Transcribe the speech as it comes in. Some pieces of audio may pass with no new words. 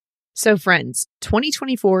So friends,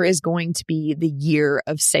 2024 is going to be the year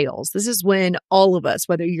of sales. This is when all of us,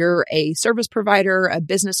 whether you're a service provider, a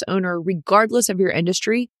business owner, regardless of your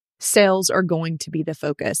industry, sales are going to be the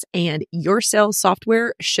focus, and your sales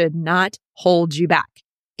software should not hold you back.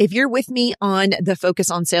 If you're with me on the focus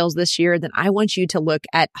on sales this year, then I want you to look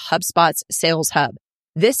at HubSpot's Sales Hub.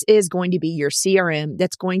 This is going to be your CRM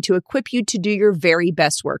that's going to equip you to do your very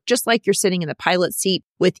best work, just like you're sitting in the pilot seat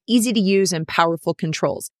with easy to use and powerful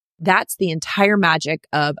controls. That's the entire magic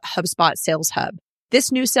of HubSpot Sales Hub.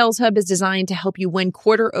 This new Sales Hub is designed to help you win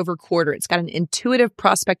quarter over quarter. It's got an intuitive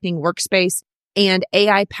prospecting workspace and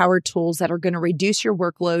AI-powered tools that are going to reduce your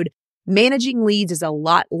workload. Managing leads is a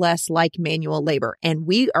lot less like manual labor, and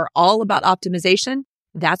we are all about optimization.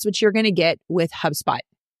 That's what you're going to get with HubSpot.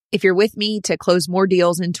 If you're with me to close more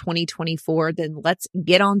deals in 2024, then let's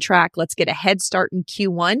get on track. Let's get a head start in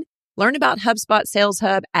Q1. Learn about HubSpot Sales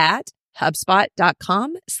Hub at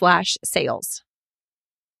HubSpot.com/sales.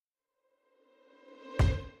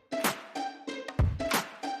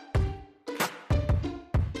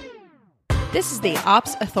 This is the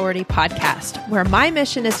Ops Authority podcast, where my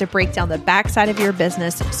mission is to break down the backside of your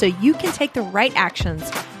business so you can take the right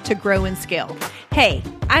actions to grow and scale. Hey,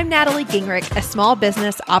 I'm Natalie Gingrich, a small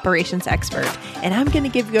business operations expert, and I'm going to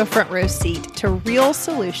give you a front row seat to real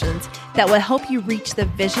solutions that will help you reach the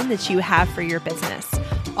vision that you have for your business,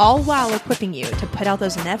 all while equipping you to put out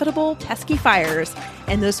those inevitable pesky fires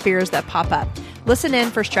and those fears that pop up. Listen in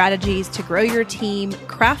for strategies to grow your team,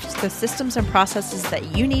 craft the systems and processes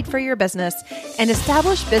that you need for your business, and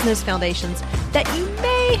establish business foundations that you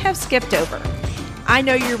may have skipped over. I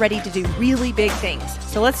know you're ready to do really big things,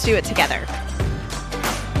 so let's do it together.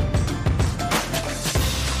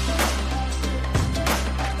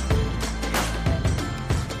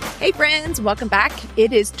 Hey friends, welcome back.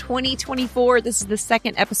 It is 2024. This is the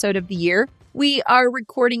second episode of the year. We are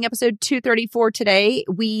recording episode 234 today.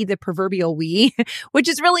 We, the proverbial we, which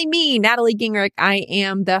is really me, Natalie Gingrich. I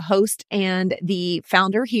am the host and the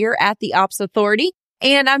founder here at the Ops Authority.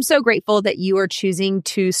 And I'm so grateful that you are choosing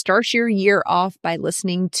to start your year off by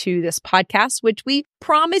listening to this podcast, which we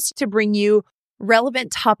promise to bring you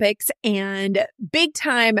relevant topics and big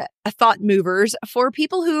time thought movers for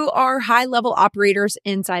people who are high level operators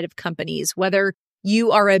inside of companies, whether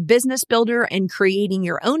you are a business builder and creating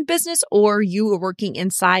your own business or you are working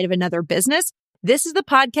inside of another business. This is the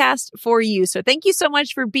podcast for you. So thank you so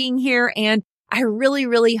much for being here. And I really,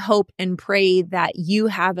 really hope and pray that you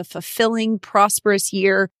have a fulfilling, prosperous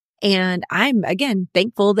year. And I'm, again,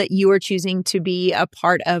 thankful that you are choosing to be a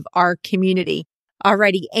part of our community.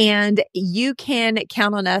 Alrighty. And you can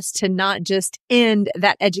count on us to not just end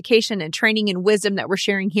that education and training and wisdom that we're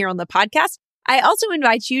sharing here on the podcast. I also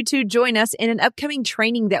invite you to join us in an upcoming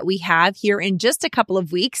training that we have here in just a couple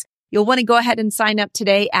of weeks. You'll want to go ahead and sign up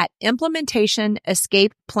today at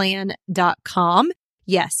implementationescapeplan.com.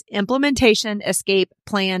 Yes,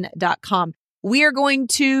 implementationescapeplan.com. We are going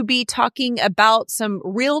to be talking about some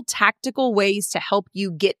real tactical ways to help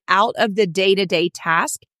you get out of the day-to-day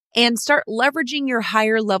task and start leveraging your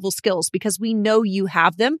higher level skills, because we know you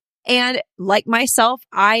have them. And like myself,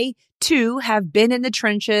 I too have been in the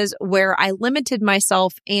trenches where I limited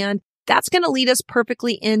myself. And that's going to lead us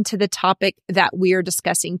perfectly into the topic that we are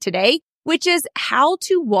discussing today, which is how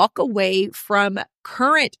to walk away from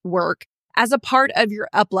current work as a part of your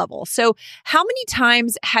Uplevel. So how many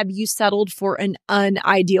times have you settled for an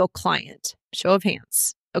unideal client? Show of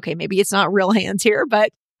hands. Okay, maybe it's not real hands here, but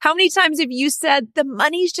how many times have you said the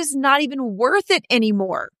money's just not even worth it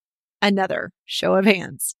anymore? Another show of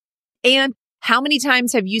hands. And how many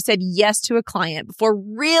times have you said yes to a client before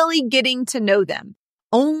really getting to know them,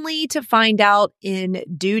 only to find out in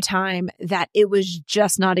due time that it was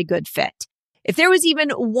just not a good fit? If there was even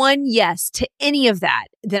one yes to any of that,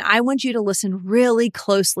 then I want you to listen really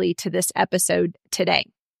closely to this episode today.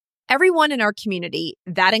 Everyone in our community,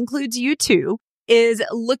 that includes you too, is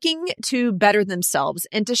looking to better themselves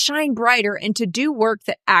and to shine brighter and to do work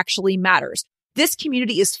that actually matters. This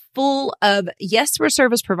community is full of, yes, we're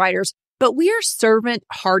service providers, but we are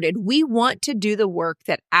servant-hearted. We want to do the work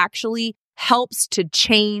that actually helps to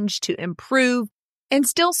change, to improve, and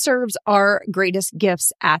still serves our greatest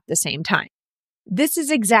gifts at the same time. This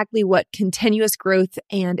is exactly what continuous growth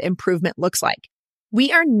and improvement looks like.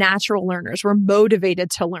 We are natural learners. We're motivated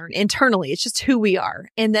to learn internally. It's just who we are.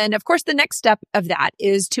 And then, of course, the next step of that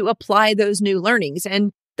is to apply those new learnings.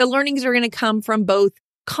 And the learnings are going to come from both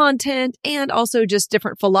content and also just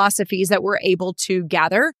different philosophies that we're able to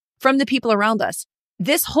gather from the people around us.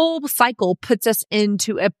 This whole cycle puts us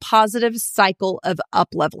into a positive cycle of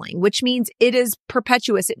upleveling, which means it is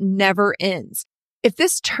perpetuous. It never ends. If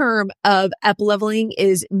this term of upleveling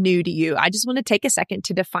is new to you, I just want to take a second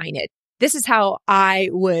to define it. This is how I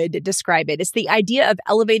would describe it. It's the idea of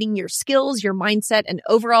elevating your skills, your mindset, and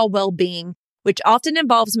overall well-being, which often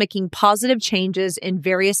involves making positive changes in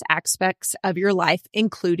various aspects of your life,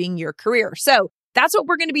 including your career. So that's what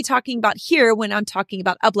we're going to be talking about here when I'm talking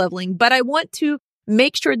about upleveling. But I want to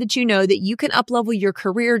make sure that you know that you can uplevel your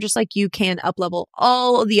career just like you can uplevel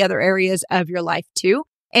all of the other areas of your life too.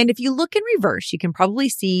 And if you look in reverse, you can probably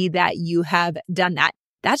see that you have done that.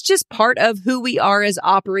 That's just part of who we are as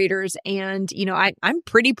operators. And, I'm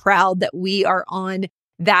pretty proud that we are on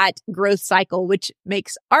that growth cycle, which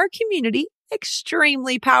makes our community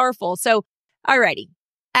extremely powerful. So, alrighty.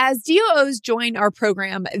 As DOOs join our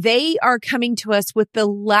program, they are coming to us with the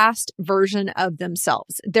last version of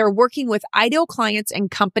themselves. They're working with ideal clients and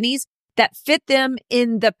companies that fit them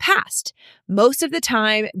in the past. Most of the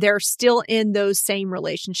time, they're still in those same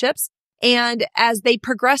relationships. And as they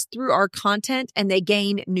progress through our content and they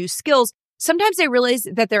gain new skills, sometimes they realize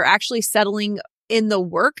that they're actually settling in the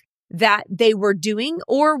work that they were doing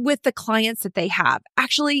or with the clients that they have.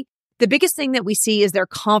 Actually, the biggest thing that we see is their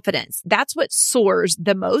confidence. That's what soars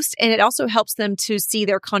the most. And it also helps them to see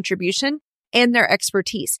their contribution and their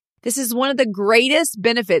expertise. This is one of the greatest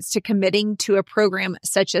benefits to committing to a program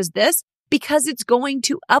such as this because it's going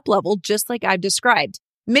to uplevel just like I've described.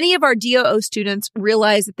 Many of our DOO students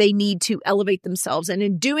realize that they need to elevate themselves. And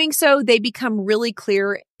in doing so, they become really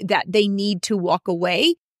clear that they need to walk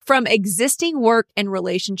away from existing work and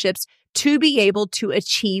relationships to be able to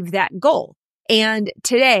achieve that goal. And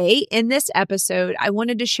today in this episode, I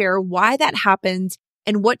wanted to share why that happens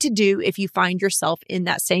and what to do if you find yourself in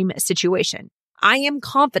that same situation. I am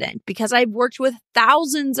confident because I've worked with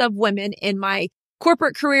thousands of women in my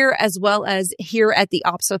corporate career as well as here at the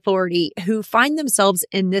Ops Authority who find themselves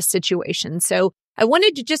in this situation. So I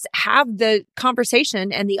wanted to just have the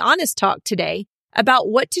conversation and the honest talk today about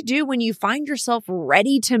what to do when you find yourself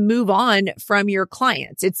ready to move on from your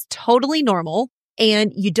clients. It's totally normal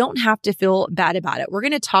and you don't have to feel bad about it. We're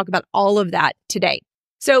going to talk about all of that today.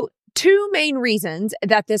 So 2 main reasons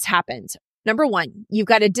that this happens. Number 1, you've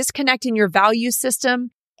got a disconnect in your value system.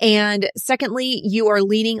 And secondly, you are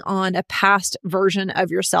leaning on a past version of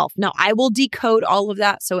yourself. Now, I will decode all of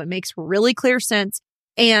that so it makes really clear sense.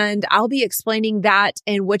 And I'll be explaining that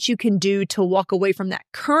and what you can do to walk away from that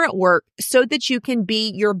current work so that you can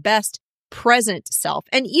be your best present self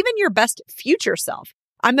and even your best future self.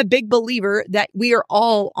 I'm a big believer that we are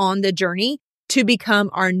all on the journey to become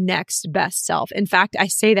our next best self. In fact, I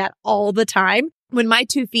say that all the time. When my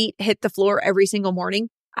 2 feet hit the floor every single morning,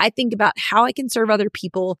 I think about how I can serve other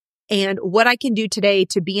people and what I can do today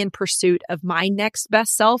to be in pursuit of my next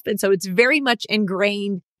best self. And so it's very much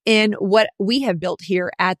ingrained in what we have built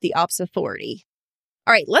here at the Ops Authority.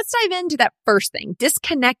 All right, let's dive into that first thing,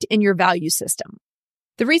 disconnect in your value system.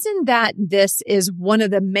 The reason that this is one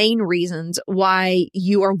of the main reasons why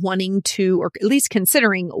you are wanting to, or at least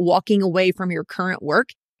considering walking away from your current work,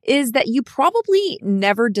 is that you probably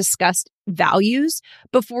never discussed values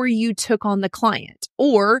before you took on the client,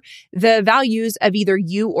 or the values of either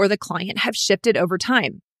you or the client have shifted over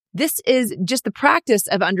time. This is just the practice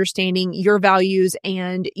of understanding your values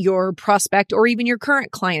and your prospect or even your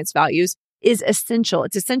current client's values is essential.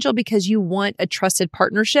 It's essential because you want a trusted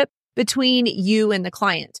partnership between you and the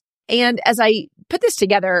client. And as I put this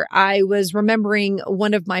together, I was remembering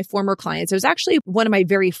one of my former clients. It was actually one of my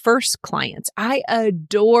very first clients. I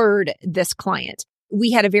adored this client.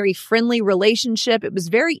 We had a very friendly relationship. It was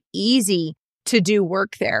very easy to do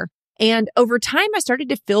work there. And over time, I started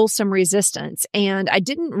to feel some resistance, and I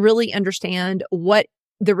didn't really understand what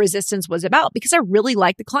the resistance was about because I really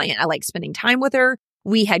liked the client. I liked spending time with her.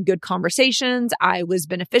 We had good conversations. I was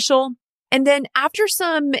beneficial. And then after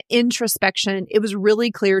some introspection, it was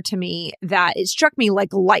really clear to me that it struck me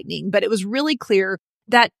like lightning, but it was really clear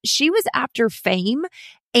that she was after fame.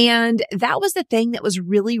 And that was the thing that was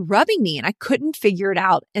really rubbing me and I couldn't figure it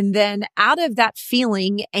out. And then out of that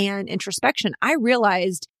feeling and introspection, I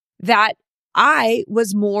realized that I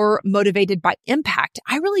was more motivated by impact.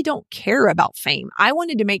 I really don't care about fame. I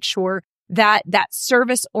wanted to make sure that that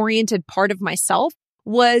service-oriented part of myself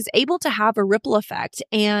was able to have a ripple effect.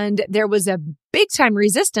 And there was a big time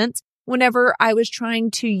resistance whenever I was trying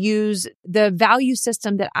to use the value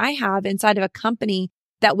system that I have inside of a company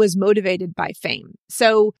that was motivated by fame.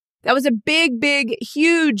 So that was a big,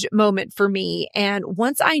 huge moment for me. And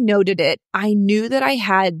once I noted it, I knew that I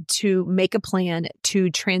had to make a plan to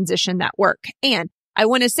transition that work. And I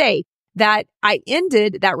want to say that I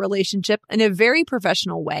ended that relationship in a very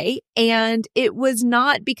professional way. And it was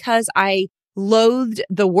not because I loathed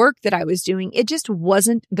the work that I was doing. It just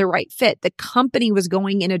wasn't the right fit. The company was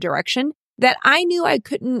going in a direction that I knew I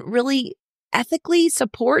couldn't really ethically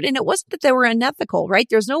support. And it wasn't that they were unethical, right?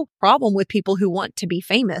 There's no problem with people who want to be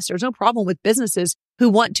famous. There's no problem with businesses who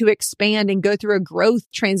want to expand and go through a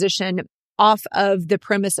growth transition off of the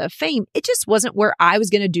premise of fame. It just wasn't where I was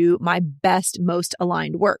going to do my best, most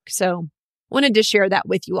aligned work. So wanted to share that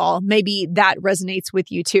with you all. Maybe that resonates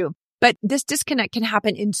with you too. But this disconnect can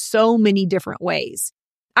happen in so many different ways.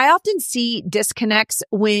 I often see disconnects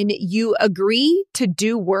when you agree to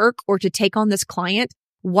do work or to take on this client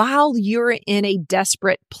while you're in a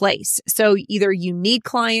desperate place. So either you need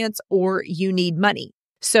clients or you need money.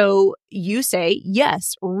 So you say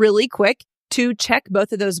yes really quick to check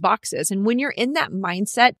both of those boxes. And when you're in that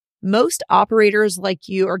mindset, most operators like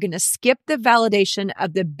you are going to skip the validation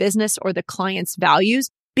of the business or the client's values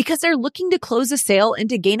because they're looking to close a sale and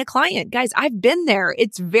to gain a client. Guys, I've been there.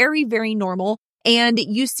 It's very, very normal. And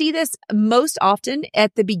you see this most often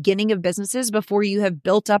at the beginning of businesses before you have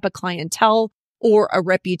built up a clientele or a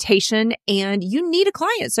reputation and you need a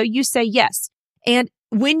client. So you say yes. And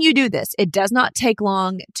when you do this, it does not take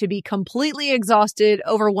long to be completely exhausted,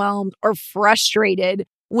 overwhelmed, or frustrated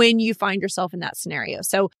when you find yourself in that scenario.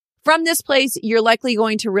 So from this place, you're likely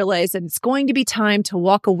going to realize that it's going to be time to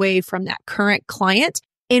walk away from that current client.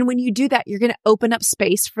 And when you do that, you're going to open up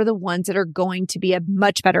space for the ones that are going to be a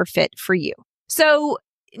much better fit for you. So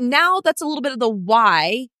now that's a little bit of the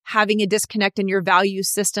why having a disconnect in your value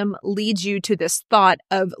system leads you to this thought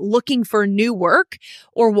of looking for new work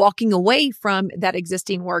or walking away from that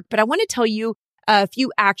existing work. But I want to tell you a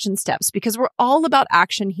few action steps because we're all about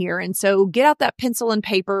action here. And so get out that pencil and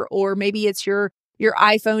paper, or maybe it's your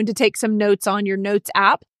iPhone to take some notes on your notes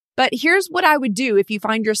app. But here's what I would do if you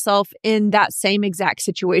find yourself in that same exact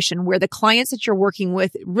situation where the clients that you're working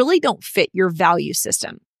with really don't fit your value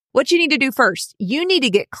system. What you need to do first, you need to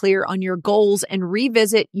get clear on your goals and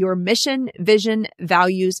revisit your mission, vision,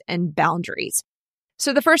 values, and boundaries.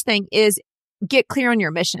 So the first thing is get clear on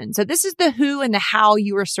your mission. So this is the who and the how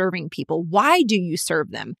you are serving people. Why do you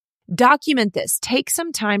serve them? Document this. Take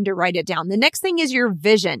some time to write it down. The next thing is your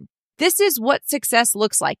vision. This is what success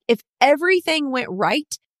looks like. If everything went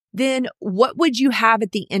right, then what would you have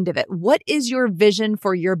at the end of it? What is your vision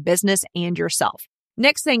for your business and yourself?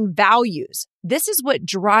 Next thing, values. This is what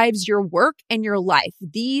drives your work and your life.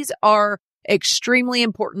 These are extremely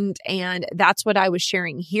important, and that's what I was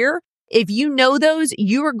sharing here. If you know those,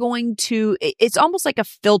 you are going to, it's almost like a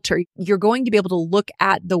filter. You're going to be able to look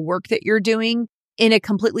at the work that you're doing in a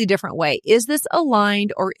completely different way. Is this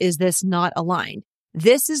aligned or is this not aligned?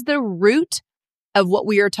 This is the root of what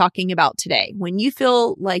we are talking about today. When you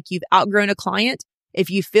feel like you've outgrown a client, if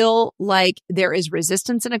you feel like there is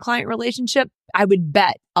resistance in a client relationship, I would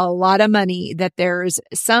bet a lot of money that there's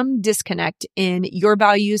some disconnect in your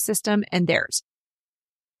value system and theirs.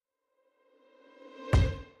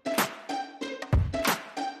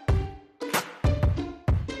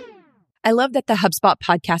 I love that the HubSpot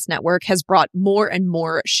Podcast Network has brought more and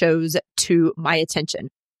more shows to my attention.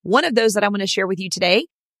 One of those that I want to share with you today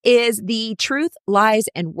is the Truth, Lies,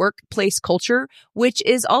 and Workplace Culture, which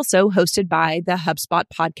is also hosted by the HubSpot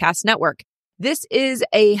Podcast Network. This is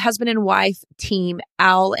a husband and wife team,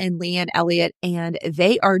 Al and Leanne Elliott, and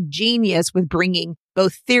they are genius with bringing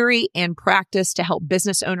both theory and practice to help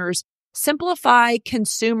business owners simplify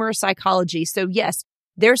consumer psychology. So yes,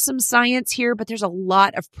 there's some science here, but there's a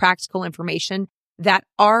lot of practical information that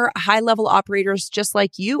our high-level operators just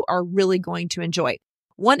like you are really going to enjoy.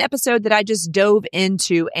 One episode that I just dove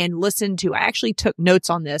into and listened to, I actually took notes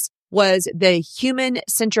on this, was the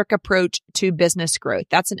human-centric approach to business growth.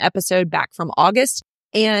 That's an episode back from August,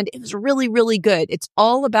 and it was really, really good. It's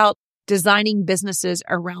all about designing businesses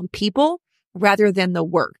around people rather than the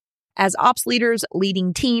work. As ops leaders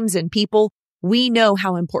leading teams and people, we know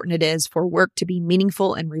how important it is for work to be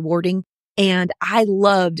meaningful and rewarding, and I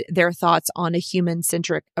loved their thoughts on a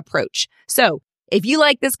human-centric approach. So if you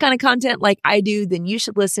like this kind of content like I do, then you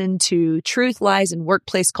should listen to Truth, Lies, and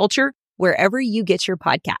Workplace Culture wherever you get your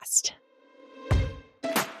podcast.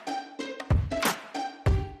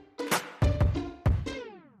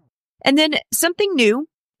 And then something new,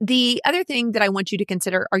 the other thing that I want you to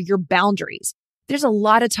consider are your boundaries. There's a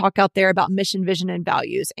lot of talk out there about mission, vision, and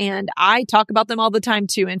values, and I talk about them all the time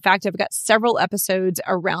too. In fact, I've got several episodes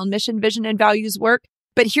around mission, vision, and values work.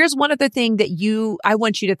 But here's one other thing that I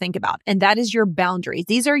want you to think about, and that is your boundaries.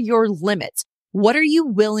 These are your limits. What are you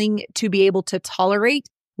willing to be able to tolerate?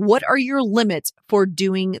 What are your limits for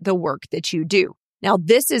doing the work that you do? Now,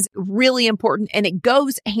 this is really important, and it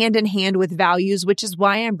goes hand in hand with values, which is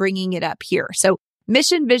why I'm bringing it up here. So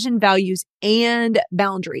mission, vision, values, and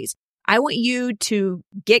boundaries. I want you to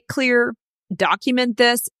get clear, document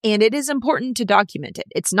this, and it is important to document it.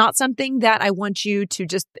 It's not something that I want you to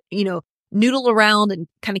just, noodle around and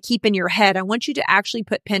kind of keep in your head. I want you to actually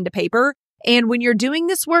put pen to paper. And when you're doing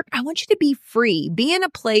this work, I want you to be free, be in a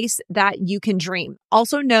place that you can dream.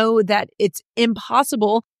 Also know that it's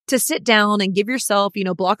impossible to sit down and give yourself,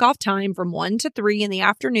 block off time from 1 to 3 in the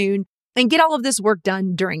afternoon and get all of this work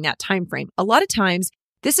done during that time frame. A lot of times,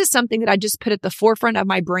 this is something that I just put at the forefront of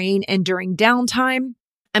my brain. And during downtime,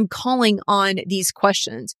 I'm calling on these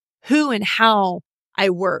questions: who and how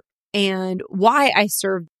I work, and why I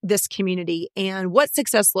serve this community, and what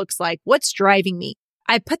success looks like, what's driving me.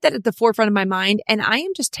 I put that at the forefront of my mind, and I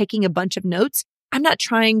am just taking a bunch of notes. I'm not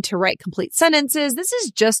trying to write complete sentences. This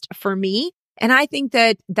is just for me. And I think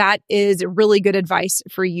that that is really good advice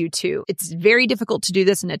for you too. It's very difficult to do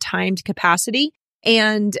this in a timed capacity,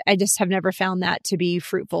 and I just have never found that to be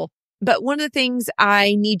fruitful. But one of the things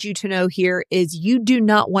I need you to know here is you do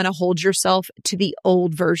not want to hold yourself to the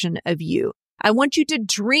old version of you. I want you to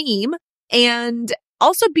dream and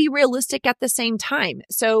also be realistic at the same time.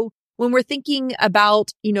 So when we're thinking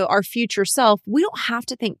about, our future self, we don't have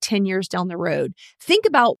to think 10 years down the road. Think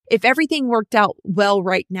about if everything worked out well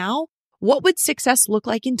right now, what would success look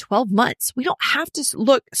like in 12 months? We don't have to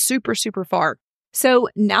look super, super far. So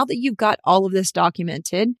now that you've got all of this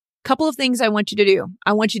documented, a couple of things I want you to do.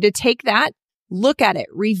 I want you to take that, look at it,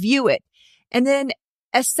 review it, and then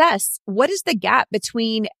assess what is the gap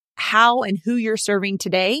between how and who you're serving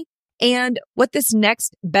today and what this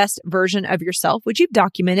next best version of yourself, which you've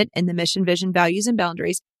documented in the mission, vision, values, and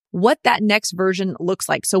boundaries, what that next version looks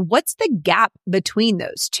like. So what's the gap between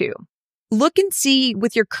those two? Look and see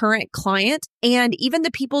with your current client and even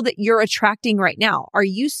the people that you're attracting right now. Are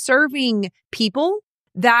you serving people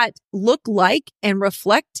that look like and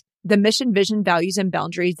reflect the mission, vision, values, and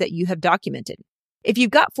boundaries that you have documented? If you've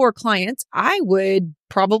got 4 clients, I would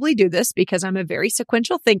probably do this because I'm a very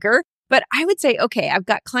sequential thinker, but I would say, okay, I've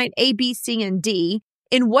got client A, B, C, and D.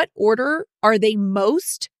 In what order are they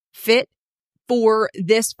most fit for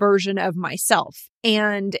this version of myself?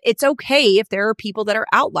 And it's okay if there are people that are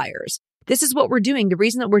outliers. This is what we're doing. The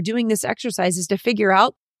reason that we're doing this exercise is to figure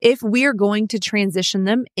out if we're going to transition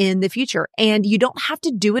them in the future. And you don't have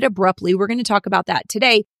to do it abruptly. We're going to talk about that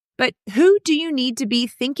today. But who do you need to be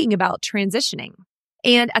thinking about transitioning?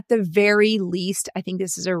 And at the very least, I think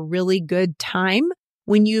this is a really good time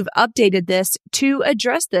when you've updated this to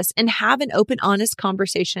address this and have an open, honest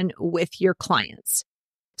conversation with your clients.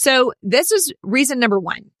 So this is reason number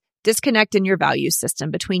 1, disconnect in your value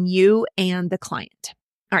system between you and the client.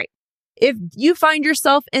 All right. If you find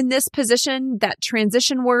yourself in this position, that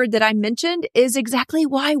transition word that I mentioned is exactly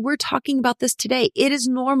why we're talking about this today. It is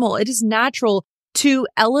normal. It is natural to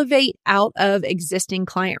elevate out of existing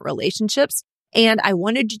client relationships. And I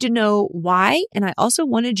wanted you to know why. And I also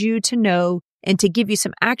wanted you to know and to give you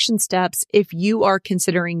some action steps if you are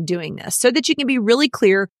considering doing this so that you can be really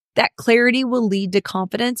clear. That clarity will lead to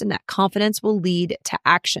confidence, and that confidence will lead to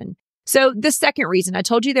action. So the second reason, I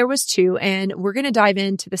told you there was 2, and we're going to dive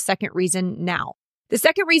into the second reason now. The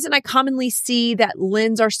second reason I commonly see that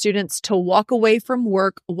lends our students to walk away from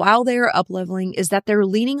work while they are upleveling is that they're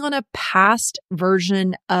leaning on a past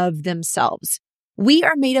version of themselves. We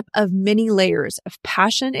are made up of many layers of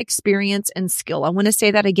passion, experience, and skill. I want to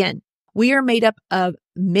say that again. We are made up of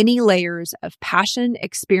many layers of passion,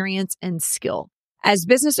 experience, and skill. As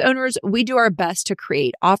business owners, we do our best to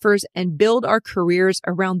create offers and build our careers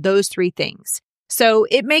around those 3 things. So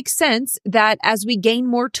it makes sense that as we gain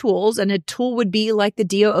more tools, and a tool would be like the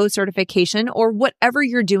DOO certification or whatever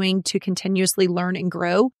you're doing to continuously learn and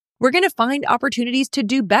grow, we're going to find opportunities to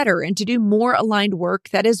do better and to do more aligned work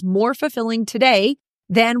that is more fulfilling today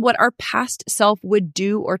than what our past self would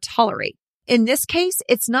do or tolerate. In this case,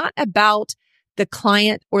 it's not about the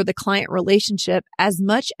client or the client relationship as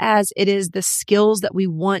much as it is the skills that we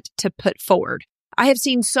want to put forward. I have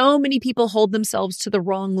seen so many people hold themselves to the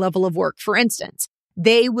wrong level of work. For instance,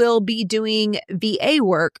 they will be doing VA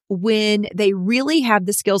work when they really have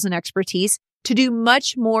the skills and expertise to do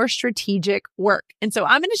much more strategic work. And so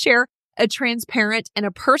I'm going to share a transparent and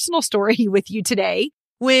a personal story with you today.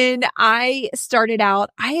 When I started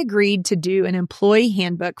out, I agreed to do an employee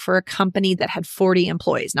handbook for a company that had 40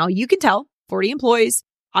 employees. Now you can tell 40 employees,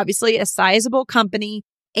 obviously a sizable company,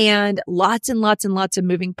 and lots and lots and lots of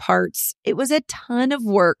moving parts. It was a ton of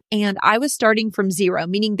work, and I was starting from zero,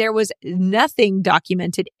 meaning there was nothing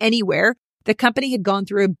documented anywhere. The company had gone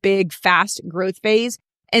through a big, fast growth phase.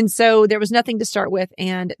 And so there was nothing to start with,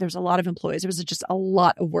 and there's a lot of employees. There was just a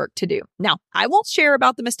lot of work to do. Now, I won't share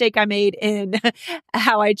about the mistake I made in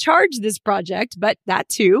how I charged this project, but that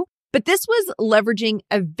too. But this was leveraging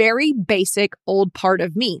a very basic old part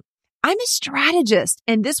of me. I'm a strategist,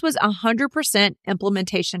 and this was 100%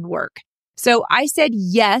 implementation work. So I said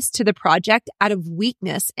yes to the project out of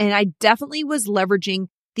weakness, and I definitely was leveraging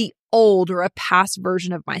the old or a past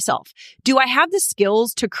version of myself. Do I have the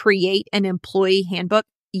skills to create an employee handbook?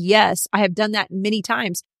 Yes, I have done that many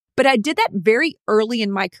times, but I did that very early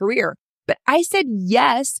in my career. But I said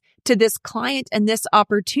yes to this client and this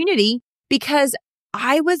opportunity because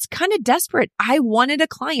I was kind of desperate. I wanted a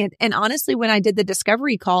client. And honestly, when I did the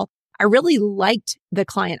discovery call, I really liked the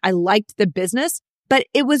client. I liked the business, but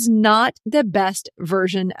it was not the best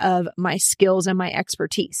version of my skills and my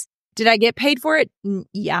expertise. Did I get paid for it?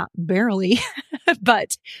 Yeah, barely.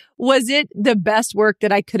 But was it the best work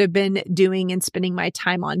that I could have been doing and spending my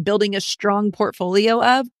time on, building a strong portfolio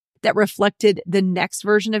of that reflected the next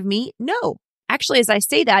version of me? No. Actually, as I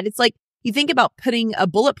say that, it's like you think about putting a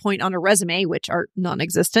bullet point on a resume, which are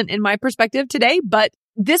non-existent in my perspective today, but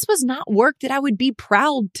this was not work that I would be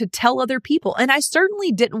proud to tell other people. And I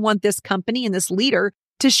certainly didn't want this company and this leader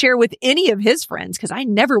to share with any of his friends because I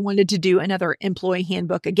never wanted to do another employee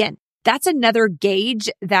handbook again. That's another gauge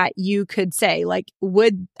that you could say, like,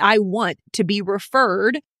 would I want to be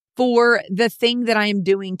referred for the thing that I am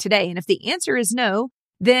doing today? And if the answer is no,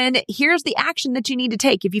 then here's the action that you need to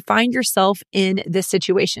take if you find yourself in this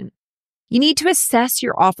situation. You need to assess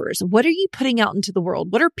your offers. What are you putting out into the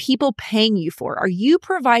world? What are people paying you for? Are you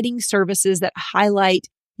providing services that highlight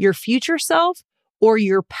your future self or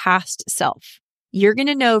your past self? You're going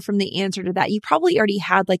to know from the answer to that. You probably already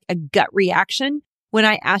had like a gut reaction when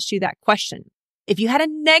I asked you that question. If you had a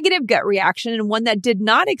negative gut reaction and one that did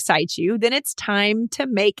not excite you, then it's time to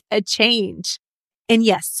make a change. And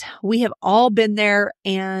yes, we have all been there,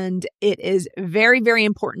 and it is very, very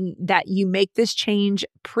important that you make this change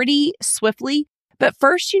pretty swiftly. But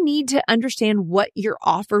first, you need to understand what your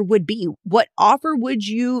offer would be. What offer would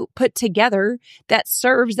you put together that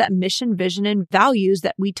serves that mission, vision, and values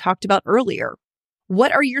that we talked about earlier?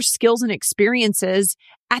 What are your skills and experiences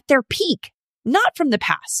at their peak, not from the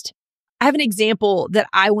past? I have an example that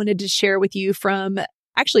I wanted to share with you from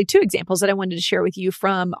actually two examples that I wanted to share with you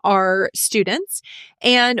from our students.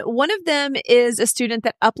 And one of them is a student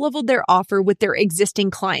that upleveled their offer with their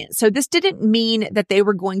existing clients. So this didn't mean that they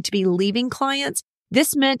were going to be leaving clients.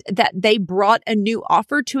 This meant that they brought a new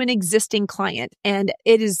offer to an existing client. And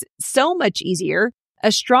it is so much easier,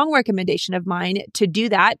 a strong recommendation of mine, to do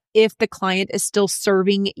that if the client is still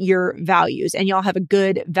serving your values and y'all have a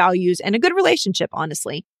good values and a good relationship,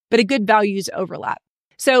 honestly, but a good values overlap.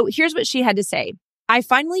 So here's what she had to say. I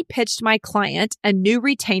finally pitched my client a new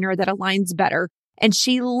retainer that aligns better, and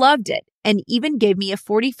she loved it and even gave me a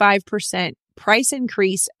 45% price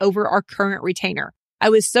increase over our current retainer. I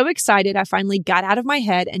was so excited. I finally got out of my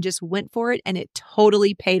head and just went for it, and it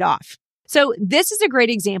totally paid off. So this is a great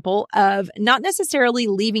example of not necessarily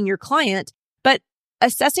leaving your client, but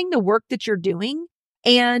assessing the work that you're doing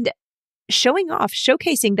and showing off,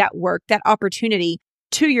 showcasing that work, that opportunity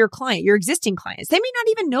to your client, your existing clients. They may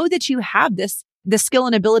not even know that you have the skill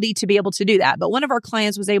and ability to be able to do that. But one of our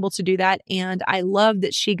clients was able to do that. And I love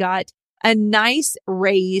that she got a nice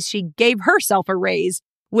raise. She gave herself a raise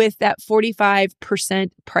with that 45%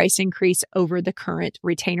 price increase over the current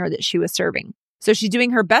retainer that she was serving. So she's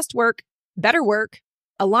doing her best work, better work,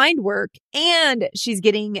 aligned work, and she's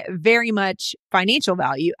getting very much financial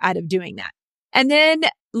value out of doing that. And then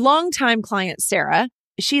longtime client Sarah,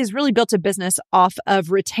 she has really built a business off of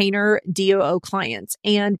retainer DOO clients.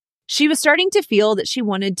 And she was starting to feel that she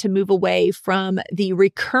wanted to move away from the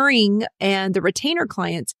recurring and the retainer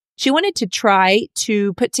clients. She wanted to try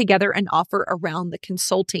to put together an offer around the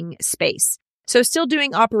consulting space. So still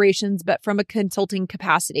doing operations, but from a consulting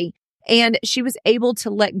capacity. And she was able to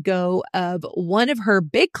let go of one of her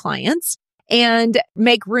big clients and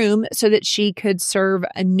make room so that she could serve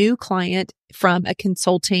a new client from a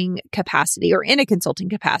consulting capacity or in a consulting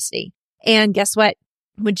capacity. And guess what?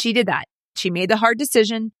 When she did that, she made the hard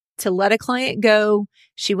decision to let a client go.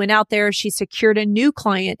 She went out there, she secured a new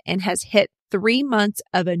client and has hit 3 months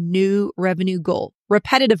of a new revenue goal,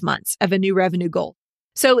 repetitive months of a new revenue goal.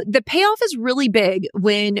 So the payoff is really big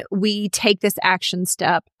when we take this action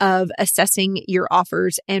step of assessing your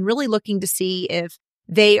offers and really looking to see if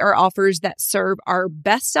they are offers that serve our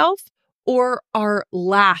best self or our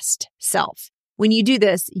last self. When you do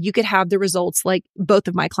this, you could have the results like both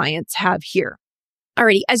of my clients have here.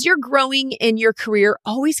 Alrighty, as you're growing in your career,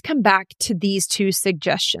 always come back to these two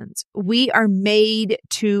suggestions. We are made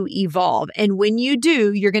to evolve. And when you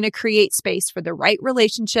do, you're going to create space for the right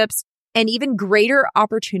relationships and even greater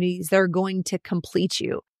opportunities that are going to complete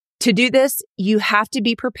you. To do this, you have to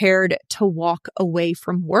be prepared to walk away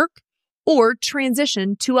from work or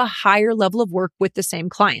transition to a higher level of work with the same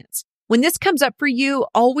clients. When this comes up for you,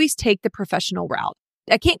 always take the professional route.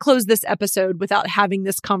 I can't close this episode without having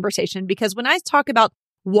this conversation, because when I talk about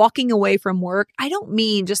walking away from work, I don't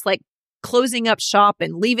mean just like closing up shop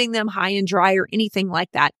and leaving them high and dry or anything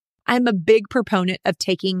like that. I'm a big proponent of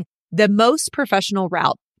taking the most professional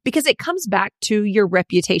route because it comes back to your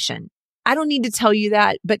reputation. I don't need to tell you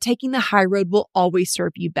that, but taking the high road will always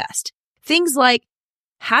serve you best. Things like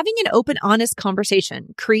having an open, honest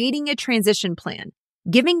conversation, creating a transition plan,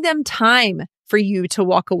 giving them time for you to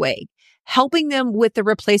walk away, helping them with the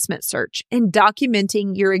replacement search, and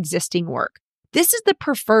documenting your existing work. This is the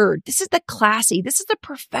preferred, this is the classy, this is the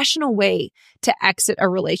professional way to exit a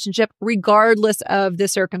relationship, regardless of the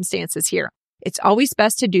circumstances here. It's always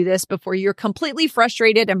best to do this before you're completely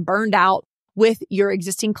frustrated and burned out with your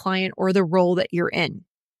existing client or the role that you're in.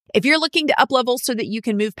 If you're looking to uplevel so that you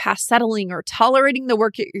can move past settling or tolerating the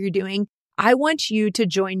work that you're doing, I want you to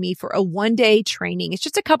join me for a one-day training. It's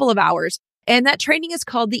just a couple of hours. And that training is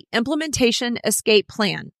called the Implementation Escape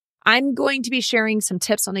Plan. I'm going to be sharing some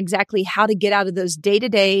tips on exactly how to get out of those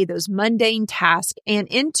day-to-day, those mundane tasks, and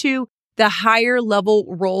into the higher level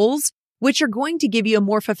roles, which are going to give you a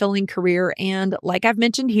more fulfilling career. And like I've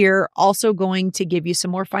mentioned here, also going to give you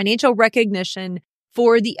some more financial recognition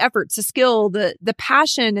for the efforts, the skill, the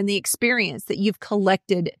passion, and the experience that you've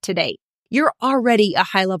collected to date. You're already a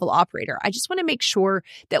high-level operator. I just want to make sure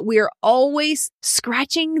that we're always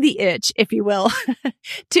scratching the itch, if you will,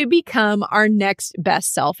 to become our next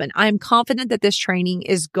best self. And I'm confident that this training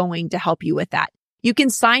is going to help you with that. You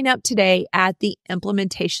can sign up today at the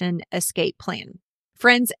Implementation Escape Plan.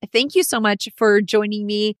 Friends, thank you so much for joining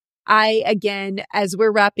me. Again, as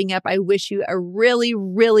we're wrapping up, I wish you a really,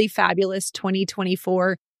 really fabulous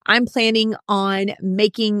 2024. I'm planning on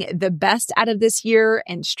making the best out of this year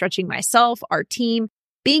and stretching myself, our team,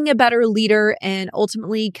 being a better leader, and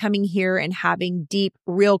ultimately coming here and having deep,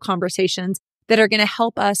 real conversations that are going to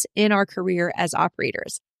help us in our career as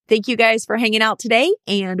operators. Thank you guys for hanging out today,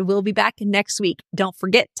 and we'll be back next week. Don't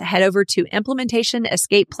forget to head over to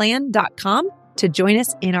implementationescapeplan.com to join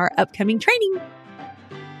us in our upcoming training.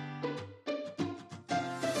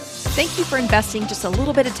 Thank you for investing just a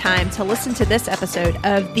little bit of time to listen to this episode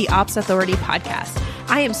of the Ops Authority podcast.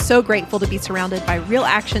 I am so grateful to be surrounded by real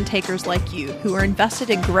action takers like you who are invested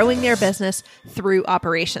in growing their business through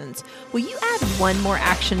operations. Will you add one more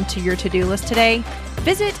action to your to-do list today?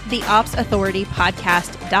 Visit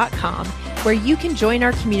theopsauthoritypodcast.com, where you can join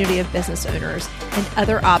our community of business owners and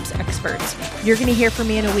other ops experts. You're going to hear from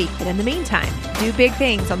me in a week, but in the meantime, do big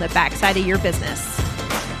things on the backside of your business.